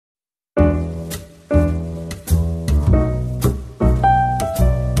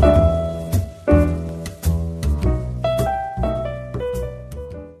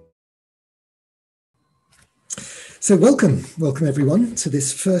So welcome everyone to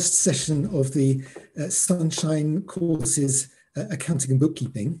this first session of the Sunshine courses, Accounting and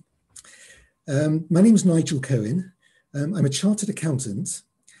Bookkeeping. My name is Nigel Cohen. I'm a chartered accountant,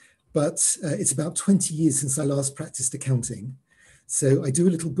 but it's about 20 years since I last practiced accounting. So I do a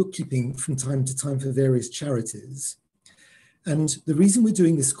little bookkeeping from time to time for various charities. And the reason we're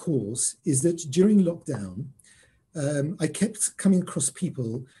doing this course is that during lockdown, I kept coming across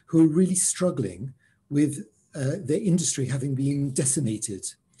people who are really struggling with their industry having been decimated.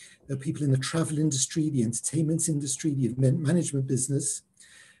 There are people in the travel industry, the entertainment industry, the event management business,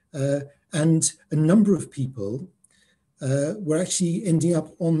 and a number of people were actually ending up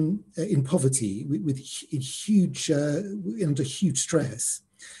in poverty with huge, under huge stress.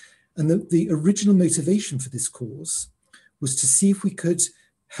 And the original motivation for this course was to see if we could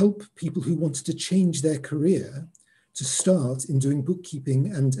help people who wanted to change their career to start in doing bookkeeping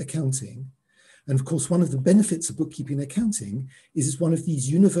and accounting. And of course, one of the benefits of bookkeeping and accounting is it's one of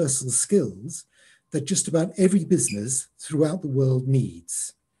these universal skills that just about every business throughout the world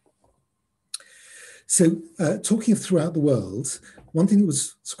needs. So talking of throughout the world, one thing that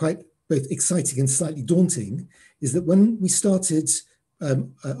was quite both exciting and slightly daunting is that when we started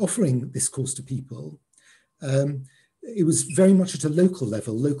offering this course to people, it was very much at a local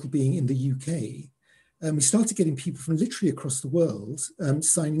level, local being in the UK. And we started getting people from literally across the world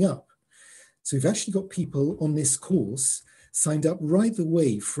signing up. So we've actually got people on this course signed up right the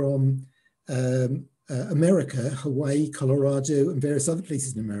way from America, Hawaii, Colorado, and various other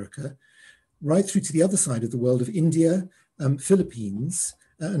places in America, right through to the other side of the world of India, Philippines,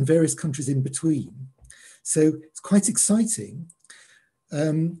 and various countries in between. So it's quite exciting.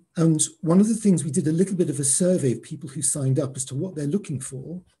 And one of the things, we did a little bit of a survey of people who signed up as to what they're looking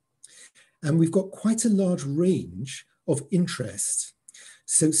for. And we've got quite a large range of interest.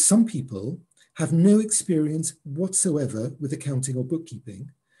 So some people have no experience whatsoever with accounting or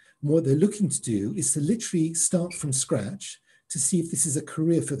bookkeeping. And what they're looking to do is to literally start from scratch to see if this is a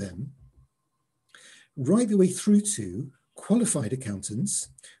career for them, right the way through to qualified accountants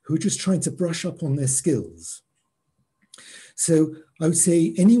who are just trying to brush up on their skills. So I would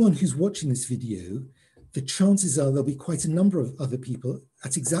say anyone who's watching this video, the chances are there'll be quite a number of other people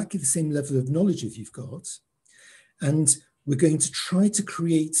at exactly the same level of knowledge as you've got. And we're going to try to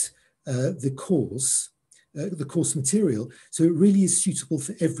create the course material so it really is suitable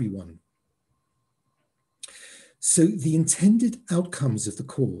for everyone. So the intended outcomes of the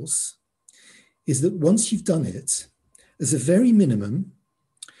course is that once you've done it, as a very minimum,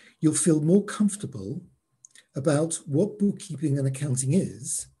 you'll feel more comfortable about what bookkeeping and accounting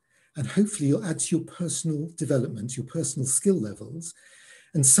is, and hopefully you'll add to your personal development, your personal skill levels.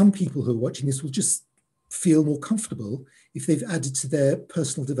 And some people who are watching this will just feel more comfortable if they've added to their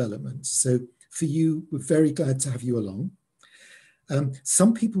personal development. So for you, we're very glad to have you along.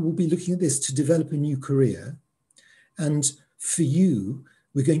 Some people will be looking at this to develop a new career. And for you,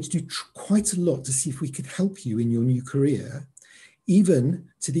 we're going to do quite a lot to see if we could help you in your new career, even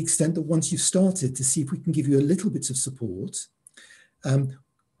to the extent that once you've started, to see if we can give you a little bit of support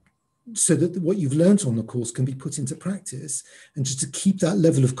so that what you've learned on the course can be put into practice, and just to keep that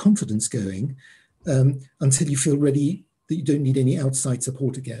level of confidence going until you feel ready that you don't need any outside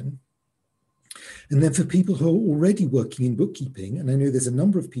support again. And then for people who are already working in bookkeeping, and I know there's a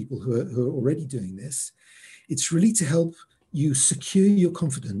number of people who are already doing this, it's really to help you secure your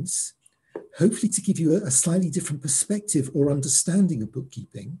confidence, hopefully to give you a slightly different perspective or understanding of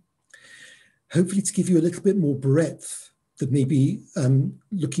bookkeeping, hopefully to give you a little bit more breadth that maybe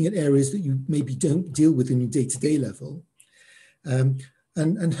looking at areas that you maybe don't deal with in your day-to-day level. And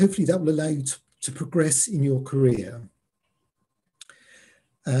hopefully that will allow you to progress in your career.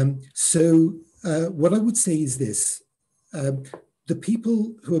 What I would say is this, the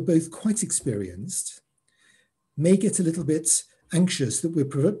people who are both quite experienced may get a little bit anxious that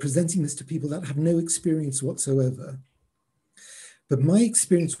we're presenting this to people that have no experience whatsoever. But my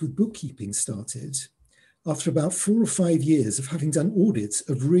experience with bookkeeping started after about 4 or 5 years of having done audits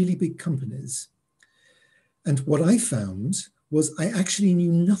of really big companies. And what I found was I actually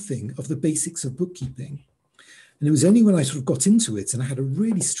knew nothing of the basics of bookkeeping. And it was only when I sort of got into it and I had a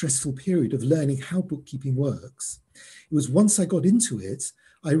really stressful period of learning how bookkeeping works. It was once I got into it,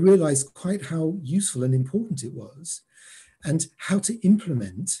 I realized quite how useful and important it was, and how to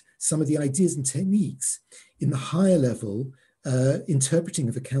implement some of the ideas and techniques in the higher level interpreting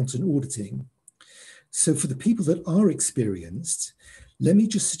of accounts and auditing. So for the people that are experienced, let me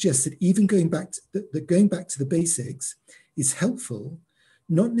just suggest that even going back to the basics is helpful,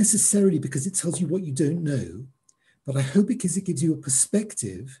 not necessarily because it tells you what you don't know, but I hope because it gives you a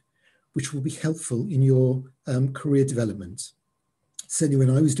perspective which will be helpful in your career development. Certainly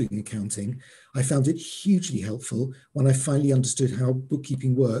when I was doing accounting, I found it hugely helpful when I finally understood how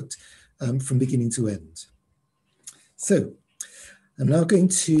bookkeeping worked from beginning to end. So I'm now going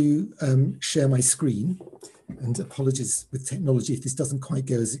to share my screen, and apologies with technology if this doesn't quite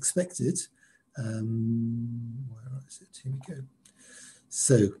go as expected. Where is it? Here we go.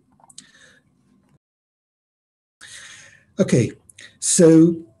 So, okay,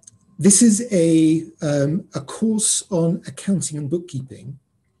 so this is a course on accounting and bookkeeping.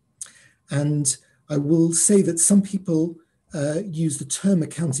 And I will say that some people use the term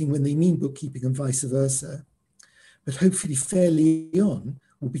accounting when they mean bookkeeping and vice versa. But hopefully fairly on,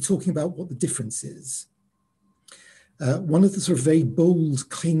 we'll be talking about what the difference is. One of the sort of very bold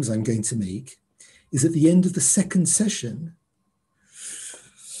claims I'm going to make is at the end of the second session,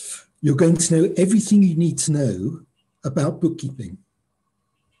 you're going to know everything you need to know about bookkeeping.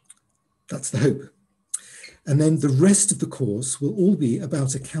 That's the hope. And then the rest of the course will all be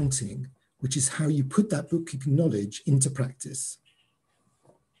about accounting, which is how you put that bookkeeping knowledge into practice.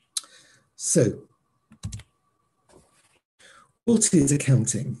 So, what is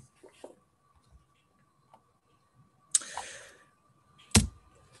accounting?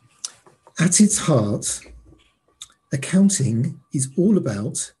 At its heart, accounting is all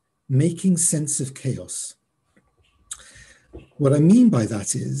about making sense of chaos. What I mean by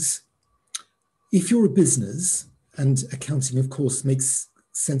that is, if you're a business, and accounting, of course, makes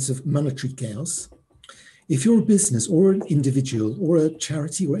sense of monetary chaos, if you're a business or an individual or a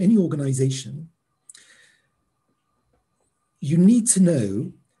charity or any organization, you need to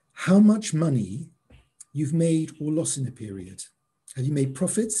know how much money you've made or lost in a period. Have you made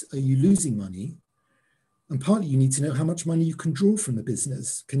profits? Are you losing money? And partly you need to know how much money you can draw from a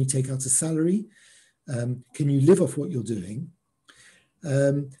business. Can you take out a salary? Can you live off what you're doing?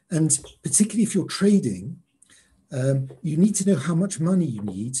 And particularly if you're trading, you need to know how much money you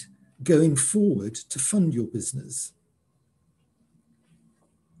need going forward to fund your business.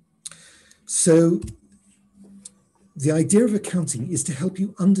 So the idea of accounting is to help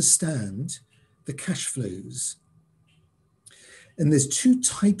you understand the cash flows. And there's two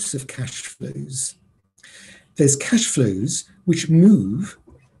types of cash flows. There's cash flows which move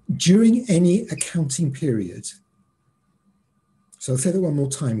during any accounting period. So I'll say that one more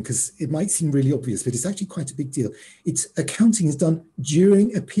time because it might seem really obvious, but it's actually quite a big deal. Accounting is done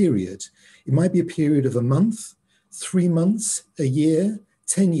during a period. It might be a period of a month, 3 months, a year,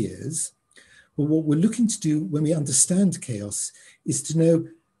 10 years. But what we're looking to do when we understand chaos is to know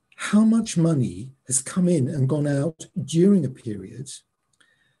how much money has come in and gone out during a period,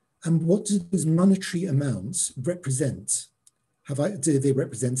 and what do those monetary amounts represent? Do they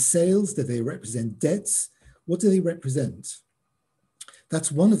represent sales? Do they represent debts? What do they represent?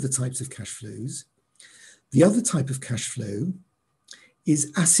 That's one of the types of cash flows. The other type of cash flow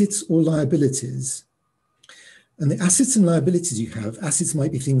is assets or liabilities. And the assets and liabilities you have, assets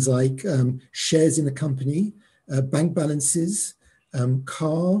might be things like shares in a company, bank balances,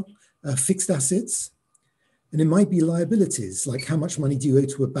 car, fixed assets. And it might be liabilities, like how much money do you owe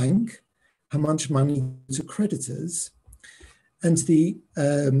to a bank, how much money to creditors. And the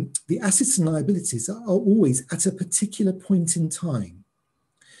assets and liabilities are always at a particular point in time.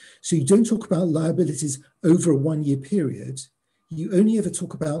 So you don't talk about liabilities over a 1 year period. You only ever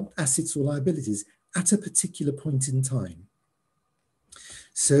talk about assets or liabilities at a particular point in time.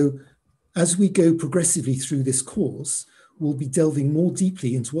 So as we go progressively through this course, we'll be delving more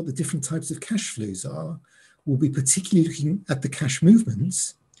deeply into what the different types of cash flows are. We'll be particularly looking at the cash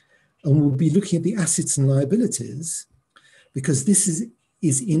movements, and we'll be looking at the assets and liabilities, because this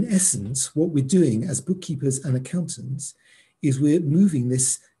is in essence what we're doing as bookkeepers and accountants, is we're moving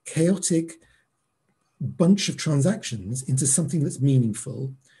this chaotic bunch of transactions into something that's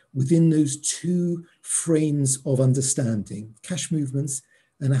meaningful within those two frames of understanding, cash movements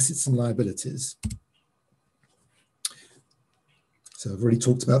and assets and liabilities. So I've already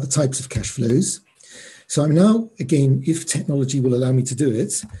talked about the types of cash flows. So I'm now, again, if technology will allow me to do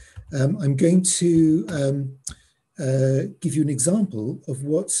it, I'm going to give you an example of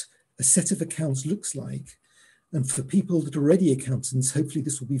what a set of accounts looks like. And for people that are already accountants, hopefully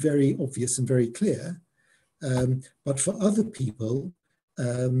this will be very obvious and very clear. But for other people,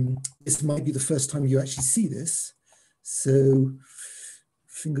 this might be the first time you actually see this. So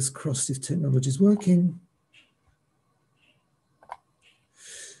fingers crossed if technology is working.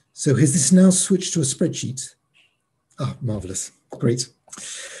 So has this now switched to a spreadsheet? Ah, marvelous, great.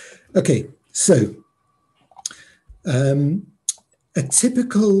 Okay, so a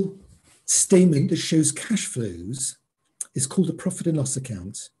typical statement that shows cash flows is called a profit and loss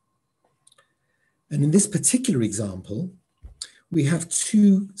account. And in this particular example, we have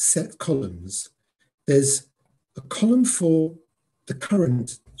two set columns. There's a column for the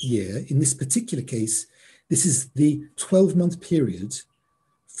current year. In this particular case, this is the 12-month period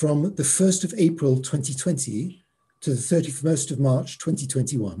from the 1st of April 2020 to the 31st of March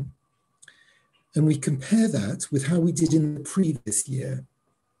 2021. And we compare that with how we did in the previous year.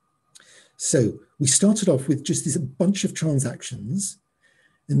 So we started off with just this bunch of transactions,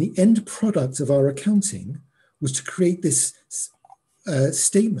 and the end product of our accounting was to create this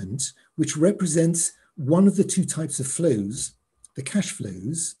statement which represents one of the two types of flows, the cash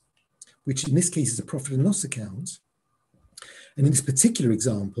flows, which in this case is a profit and loss account. And in this particular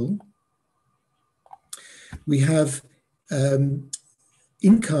example, we have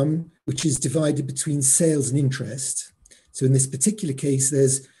income, which is divided between sales and interest. So in this particular case,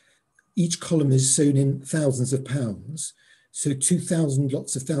 each column is shown in thousands of pounds. So 2,000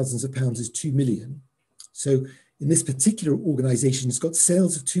 lots of thousands of pounds is 2 million. So in this particular organisation, it's got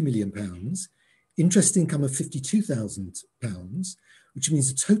sales of £2 million, interest income of £52,000, which means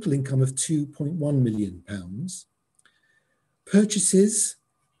a total income of £2.1 million. Purchases,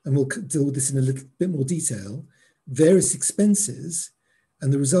 and we'll deal with this in a little bit more detail, various expenses,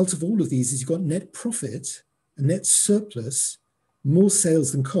 and the result of all of these is you've got net profit, a net surplus, more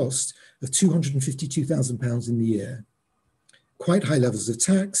sales than cost of £252,000 in the year. Quite high levels of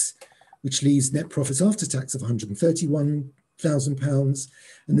tax, which leaves net profits after tax of £131,000.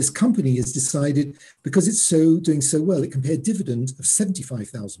 And this company has decided, because it's doing so well, it can pay a dividend of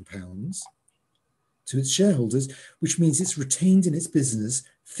 £75,000 to its shareholders, which means it's retained in its business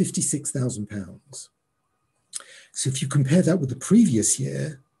 £56,000. So if you compare that with the previous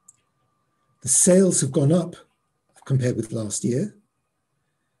year, the sales have gone up compared with last year.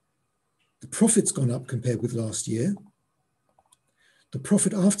 The profit's gone up compared with last year. The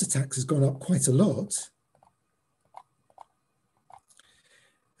profit after tax has gone up quite a lot.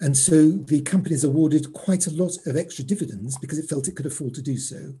 And so the company has awarded quite a lot of extra dividends because it felt it could afford to do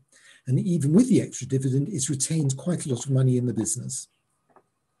so. And even with the extra dividend, it's retained quite a lot of money in the business.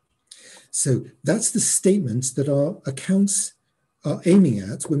 So that's the statement that our accounts are aiming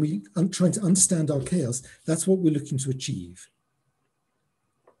at when we are trying to understand our chaos. That's what we're looking to achieve.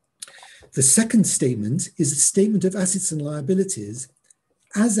 The second statement is a statement of assets and liabilities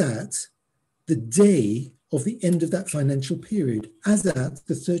as at the day of the end of that financial period, as at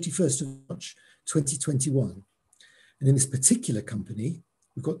the 31st of March 2021. And in this particular company,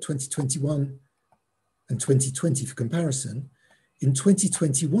 we've got 2021 and 2020 for comparison. In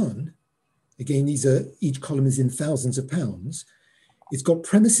 2021, again, each column is in thousands of pounds. It's got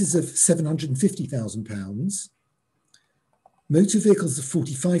premises of £750,000, motor vehicles of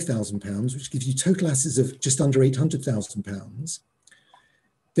 £45,000, which gives you total assets of just under £800,000.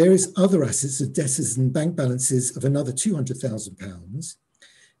 Various other assets of debtors and bank balances of another £200,000,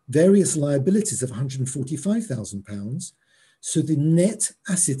 various liabilities of £145,000. So the net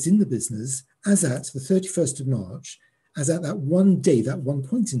assets in the business, as at the 31st of March, as at that one day, that one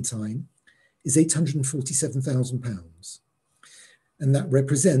point in time, is £847,000. And that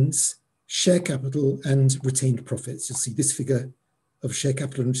represents share capital and retained profits. You'll see this figure of share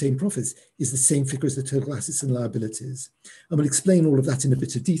capital and retained profits is the same figure as the total assets and liabilities. And we'll explain all of that in a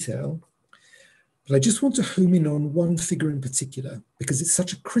bit of detail. But I just want to home in on one figure in particular, because it's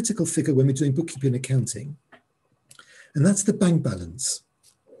such a critical figure when we're doing bookkeeping and accounting. And that's the bank balance.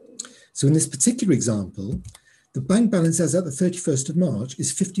 So in this particular example, the bank balance as at the 31st of March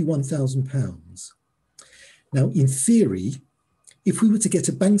is £51,000. Now, in theory, if we were to get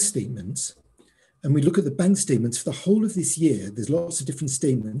a bank statement, and we look at the bank statements for the whole of this year, there's lots of different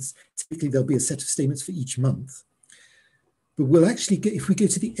statements. Typically, there'll be a set of statements for each month. But we'll actually get, if we go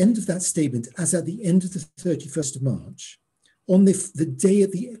to the end of that statement, as at the end of the 31st of March, on the day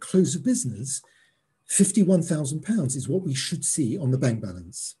at the close of business, £51,000 is what we should see on the bank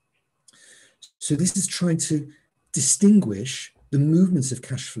balance. So this is trying to distinguish the movements of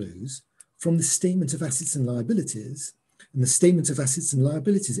cash flows from the statement of assets and liabilities. And the statement of assets and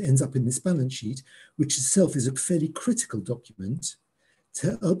liabilities ends up in this balance sheet, which itself is a fairly critical document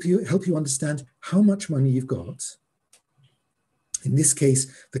to help you understand how much money you've got. In this case,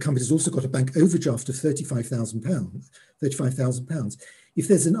 the company's also got a bank overdraft of £35,000. If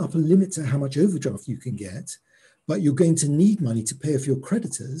there's an upper limit to how much overdraft you can get, but you're going to need money to pay off your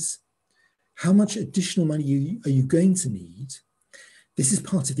creditors, how much additional money are you going to need? This is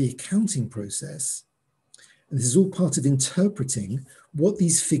part of the accounting process. And this is all part of interpreting what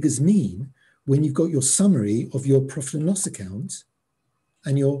these figures mean when you've got your summary of your profit and loss account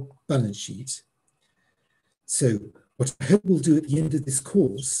and your balance sheet. So what I hope we'll do at the end of this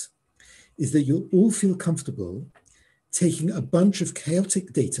course is that you'll all feel comfortable taking a bunch of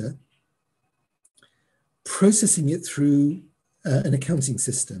chaotic data, processing it through an accounting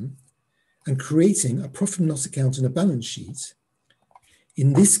system, and creating a profit and loss account and a balance sheet.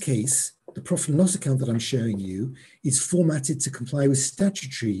 In this case, the profit and loss account that I'm showing you is formatted to comply with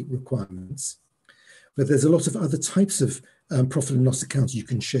statutory requirements, but there's a lot of other types of profit and loss accounts you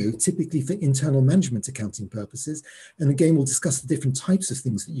can show, typically for internal management accounting purposes. And again, we'll discuss the different types of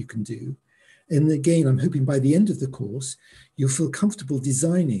things that you can do. And again, I'm hoping by the end of the course, you'll feel comfortable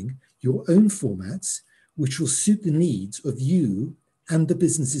designing your own formats, which will suit the needs of you and the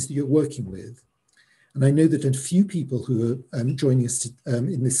businesses that you're working with. And I know that a few people who are joining us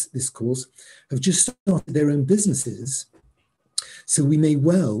in this course have just started their own businesses. So we may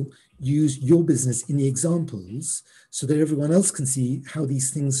well use your business in the examples so that everyone else can see how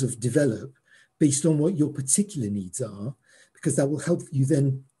these things have developed based on what your particular needs are, because that will help you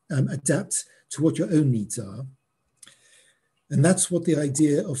then adapt to what your own needs are. And that's what the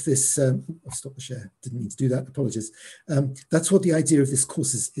idea of this, I'll stop the share, didn't mean to do that, apologies. That's what the idea of this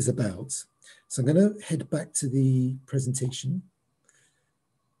course is about. So I'm going to head back to the presentation.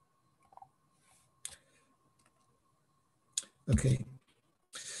 Okay.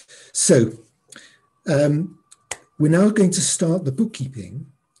 So we're now going to start the bookkeeping,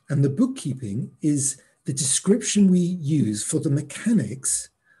 and the bookkeeping is the description we use for the mechanics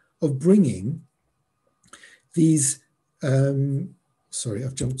of bringing these, sorry,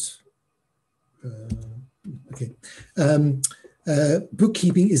 I've jumped, okay.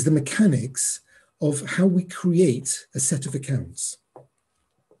 Bookkeeping is the mechanics of how we create a set of accounts.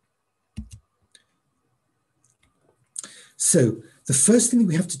 So the first thing that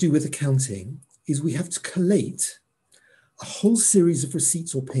we have to do with accounting is we have to collate a whole series of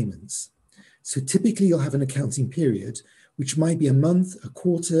receipts or payments. So typically you'll have an accounting period, which might be a month, a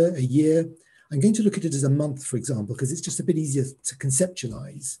quarter, a year. I'm going to look at it as a month, for example, because it's just a bit easier to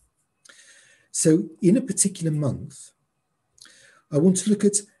conceptualize. So in a particular month, I want to look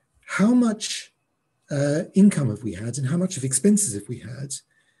at how much income have we had and how much of expenses have we had.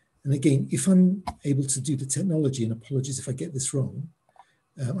 And again, if I'm able to do the technology, and apologies if I get this wrong,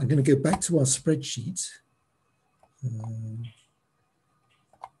 I'm going to go back to our spreadsheet.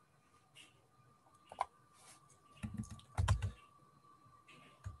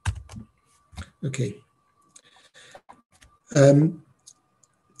 Okay.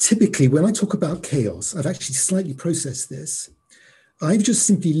 Typically, when I talk about chaos, I've actually slightly processed this. I've just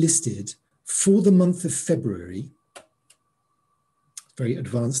simply listed for the month of February, very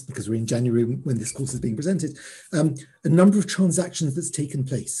advanced because we're in January when this course is being presented, a number of transactions that's taken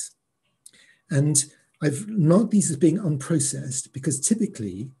place. And I've marked these as being unprocessed because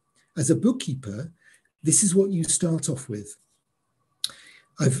typically, as a bookkeeper, this is what you start off with.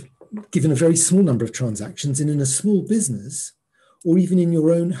 I've given a very small number of transactions, and in a small business, or even in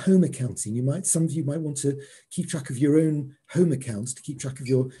your own home accounting, some of you might want to keep track of your own home accounts to keep track of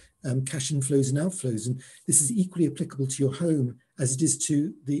your cash inflows and outflows. And this is equally applicable to your home as it is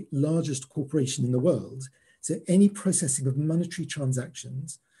to the largest corporation in the world. So any processing of monetary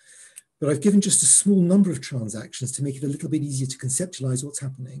transactions, but I've given just a small number of transactions to make it a little bit easier to conceptualize what's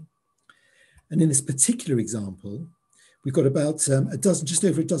happening. And in this particular example, we've got about just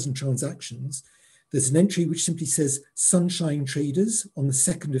over a dozen transactions. There's an entry which simply says Sunshine Traders on the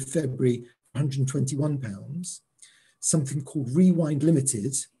 2nd of February, £121, something called Rewind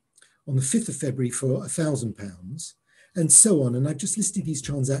Limited on the 5th of February for £1,000, and so on. And I've just listed these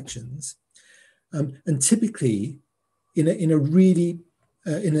transactions. And typically, in an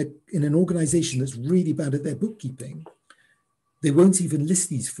organization that's really bad at their bookkeeping, they won't even list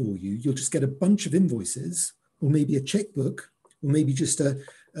these for you. You'll just get a bunch of invoices, or maybe a checkbook, or maybe just a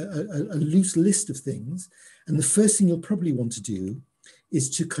loose list of things. And the first thing you'll probably want to do is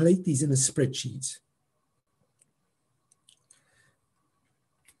to collate these in a spreadsheet.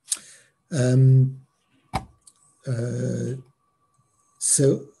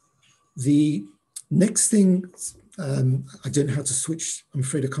 So the next thing, I don't know how to switch. I'm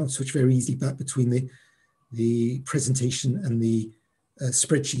afraid I can't switch very easily back between the presentation and the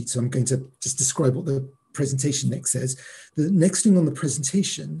spreadsheet. So I'm going to just describe what the presentation next says. The next thing on the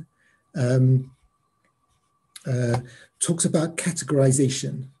presentation talks about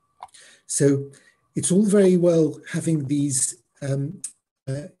categorization. So it's all very well having these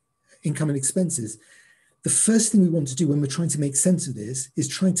income and expenses. The first thing we want to do when we're trying to make sense of this is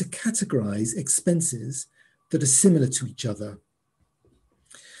trying to categorize expenses that are similar to each other.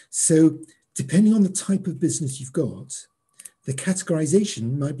 So depending on the type of business you've got, the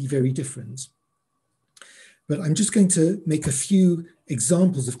categorization might be very different. but I'm just going to make a few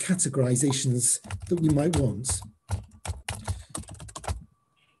examples of categorizations that we might want.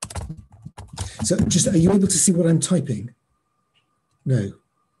 So just, are you able to see what I'm typing? No.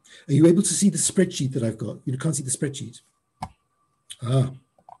 Are you able to see the spreadsheet that I've got? You can't see the spreadsheet. Ah,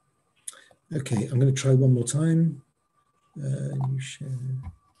 okay, I'm going to try one more time. New share.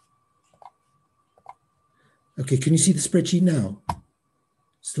 Okay, can you see the spreadsheet now?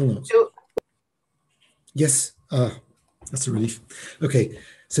 Still not. Yes, that's a relief. Okay,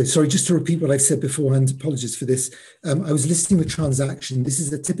 so sorry, just to repeat what I've said beforehand, apologies for this. I was listing the transaction. This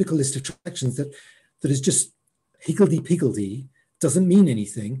is a typical list of transactions that is just higgledy-piggledy, doesn't mean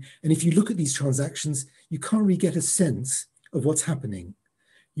anything. And if you look at these transactions, you can't really get a sense of what's happening.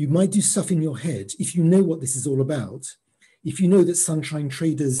 You might do stuff in your head if you know what this is all about. If you know that Sunshine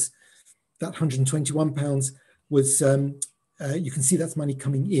Traders, that £121 was, you can see that's money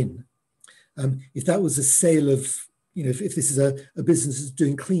coming in. If that was a sale of, if this is a business that's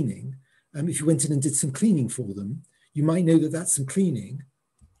doing cleaning, if you went in and did some cleaning for them, you might know that that's some cleaning.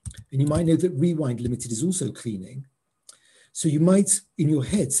 And you might know that Rewind Limited is also cleaning. So you might, in your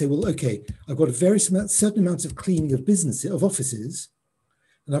head, say, well, okay, I've got a certain amount of cleaning of businesses, of offices,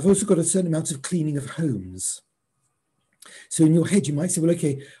 and I've also got a certain amount of cleaning of homes. So in your head, you might say, well,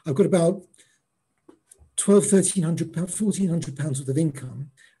 okay, I've got about £1,200, £1,400 worth of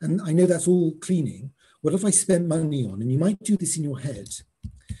income, and I know that's all cleaning. What have I spent money on? And you might do this in your head.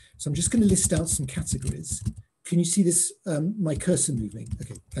 So I'm just going to list out some categories. Can you see this, my cursor moving?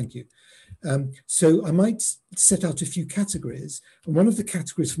 Okay, thank you. So I might set out a few categories. And one of the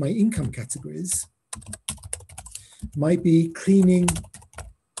categories for my income categories might be cleaning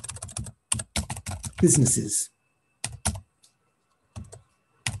businesses.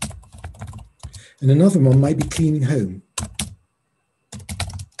 And another one might be cleaning home.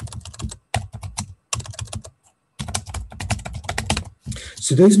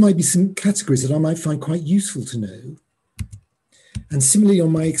 So those might be some categories that I might find quite useful to know. And similarly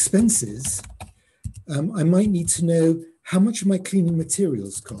on my expenses, I might need to know how much of my cleaning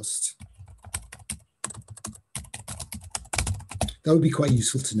materials cost. That would be quite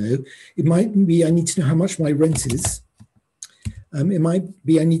useful to know. It might be I need to know how much my rent is. It might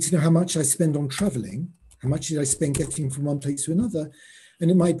be I need to know how much I spend on traveling. How much did I spend getting from one place to another? And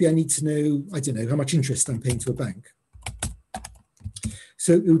it might be I need to know, I don't know, how much interest I'm paying to a bank.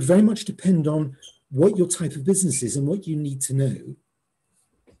 So it would very much depend on what your type of business is and what you need to know.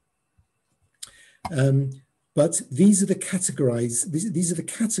 But these are the categories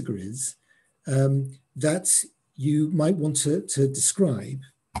that you might want to describe.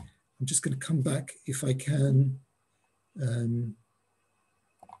 I'm just going to come back, if I can, come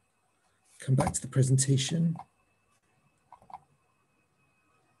back to the presentation.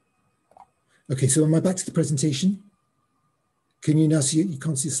 Okay, so am I back to the presentation? Can you now see it? You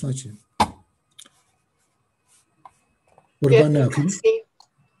can't see the slideshow. What about now? Can you see?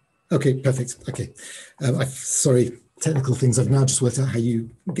 Okay, perfect. Okay. Sorry, technical things. I've now just worked out how you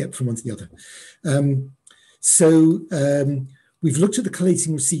get from one to the other. We've looked at the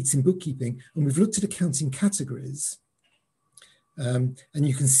collating receipts in bookkeeping, and we've looked at accounting categories. And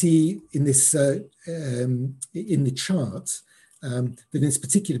you can see in this in the chart that in this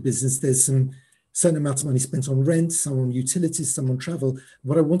particular business, there's some certain amount of money spent on rent, some on utilities, some on travel.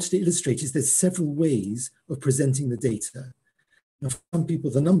 What I wanted to illustrate is there's several ways of presenting the data. Now, for some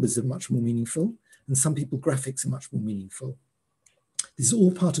people, the numbers are much more meaningful, and some people, graphics are much more meaningful. This is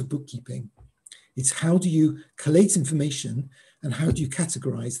all part of bookkeeping. It's how do you collate information and how do you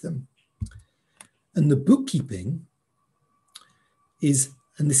categorize them? And the bookkeeping is,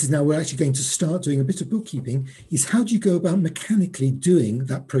 and this is now we're actually going to start doing a bit of bookkeeping, is how do you go about mechanically doing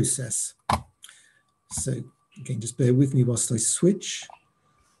that process? So again, just bear with me whilst I switch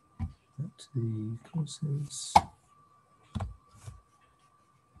to the courses.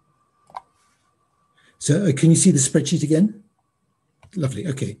 So can you see the spreadsheet again? Lovely,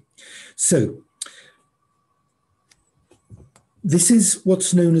 okay. So this is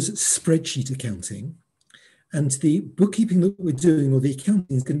what's known as spreadsheet accounting. And the bookkeeping that we're doing, or the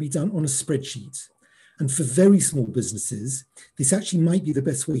accounting, is going to be done on a spreadsheet. And for very small businesses, this actually might be the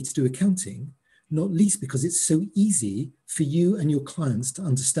best way to do accounting, not least because it's so easy for you and your clients to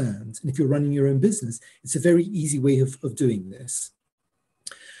understand. And if you're running your own business, it's a very easy way of doing this.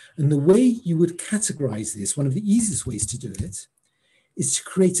 And the way you would categorize this, one of the easiest ways to do it, is to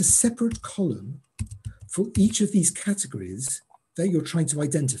create a separate column for each of these categories that you're trying to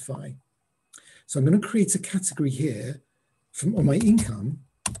identify. So I'm going to create a category here on my income,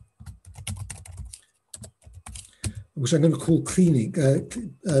 which I'm going to call cleaning,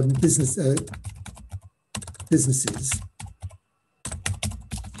 business, businesses.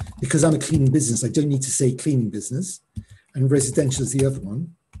 Because I'm a cleaning business, I don't need to say cleaning business, and residential is the other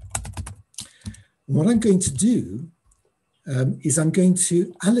one. And what I'm going to do is I'm going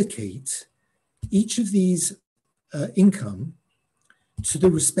to allocate each of these income to the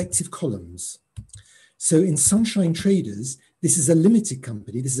respective columns. So in Sunshine Traders, this is a limited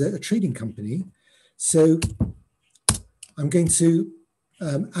company, this is a trading company. So I'm going to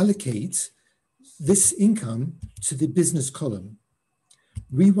allocate this income to the business column.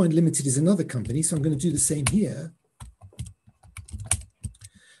 Rewind Limited is another company, so I'm going to do the same here.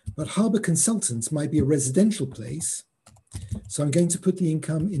 But Harbour Consultants might be a residential place, so I'm going to put the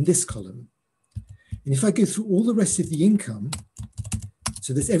income in this column. And if I go through all the rest of the income,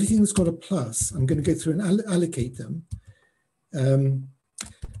 so there's everything that's got a plus, I'm going to go through and allocate them.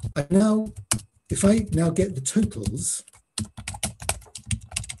 If I now get the totals,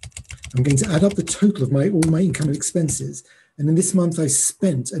 I'm going to add up the total of all my income and expenses. And in this month, I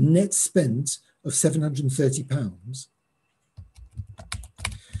spent a net spend of £730.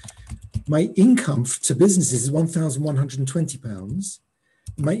 My income to businesses is £1,120.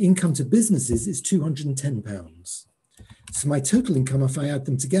 My income to businesses is £210. So my total income, if I add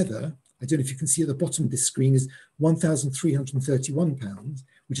them together, I don't know if you can see at the bottom of this screen, is £1,331,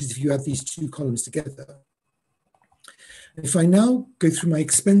 which is if you add these two columns together. If I now go through my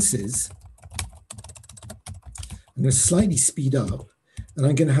expenses, I'm going to slightly speed up, and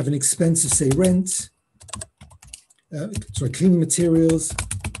I'm going to have an expense of, say, rent, cleaning materials,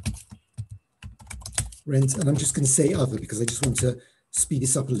 rent, and I'm just going to say other because I just want to speed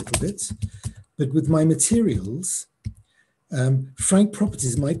this up a little bit. But with my materials, Frank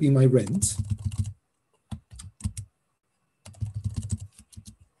Properties might be my rent.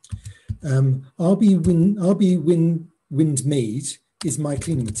 RB Wind Made is my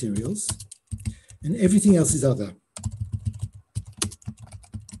cleaning materials, and everything else is other.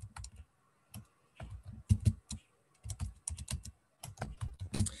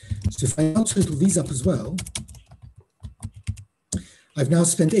 So if I now total these up as well, I've now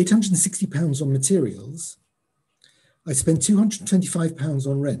spent £860 on materials. I spent £225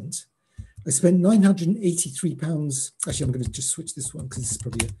 on rent. I spent £983. Actually, I'm going to just switch this one because this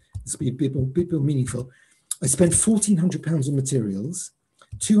will be a bit more meaningful. I spent £1,400 on materials,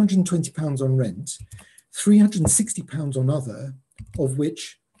 £220 on rent, £360 on other, of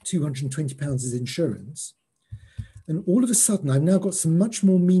which £220 is insurance. And all of a sudden, I've now got some much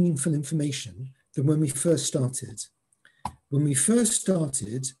more meaningful information than when we first started. When we first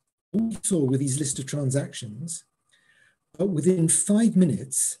started, all we saw were these list of transactions, but within 5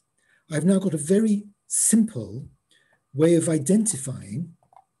 minutes, I've now got a very simple way of identifying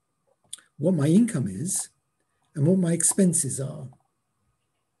what my income is and what my expenses are.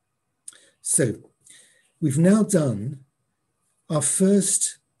 So we've now done our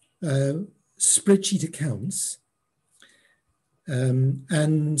first spreadsheet accounts.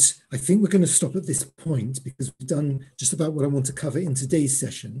 And I think we're going to stop at this point because we've done just about what I want to cover in today's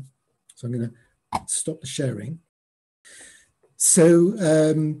session. So I'm going to stop the sharing. So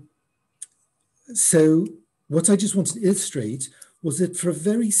what I just wanted to illustrate was that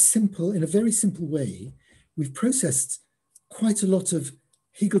in a very simple way, we've processed quite a lot of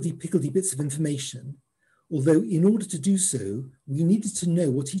higgledy-piggledy bits of information, although in order to do so, we needed to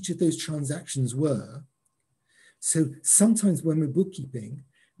know what each of those transactions were. So sometimes when we're bookkeeping,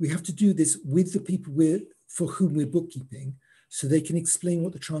 we have to do this with the people for whom we're bookkeeping, so they can explain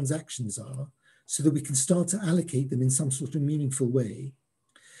what the transactions are, so that we can start to allocate them in some sort of meaningful way.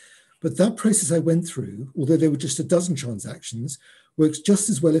 But that process I went through, although there were just a dozen transactions, works just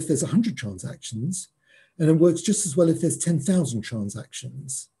as well if there's 100 transactions, and it works just as well if there's 10,000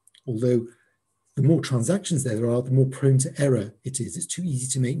 transactions. Although the more transactions there are, the more prone to error it is. It's too easy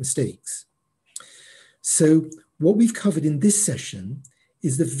to make mistakes. So what we've covered in this session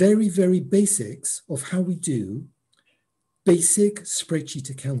is the very, very basics of how we do basic spreadsheet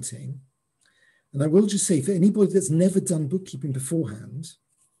accounting. And I will just say, for anybody that's never done bookkeeping beforehand,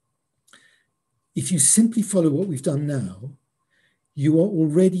 if you simply follow what we've done now, you are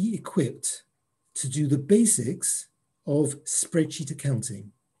already equipped to do the basics of spreadsheet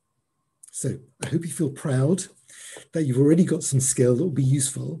accounting. So I hope you feel proud that you've already got some skill that will be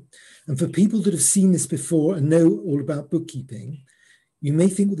useful. And for people that have seen this before and know all about bookkeeping, you may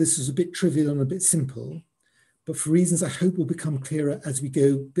think, well, this is a bit trivial and a bit simple, but for reasons I hope will become clearer as we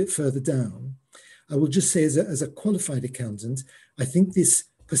go a bit further down. I will just say as a qualified accountant, I think this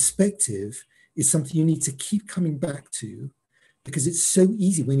perspective is something you need to keep coming back to, because it's so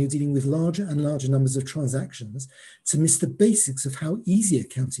easy when you're dealing with larger and larger numbers of transactions to miss the basics of how easy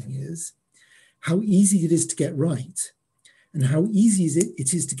accounting is. how easy it is to get right, and how easy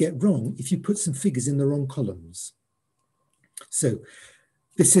it is to get wrong if you put some figures in the wrong columns. So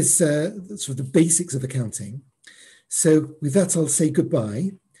this is sort of the basics of accounting. So with that, I'll say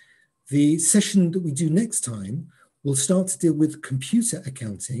goodbye. The session that we do next time will start to deal with computer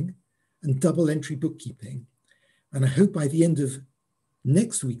accounting and double entry bookkeeping. And I hope by the end of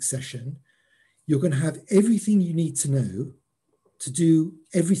next week's session, you're going to have everything you need to know to do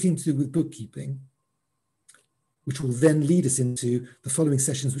everything to do with bookkeeping, which will then lead us into the following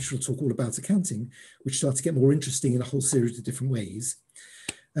sessions, which will talk all about accounting, which start to get more interesting in a whole series of different ways.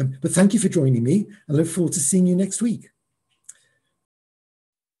 But thank you for joining me, and I look forward to seeing you next week.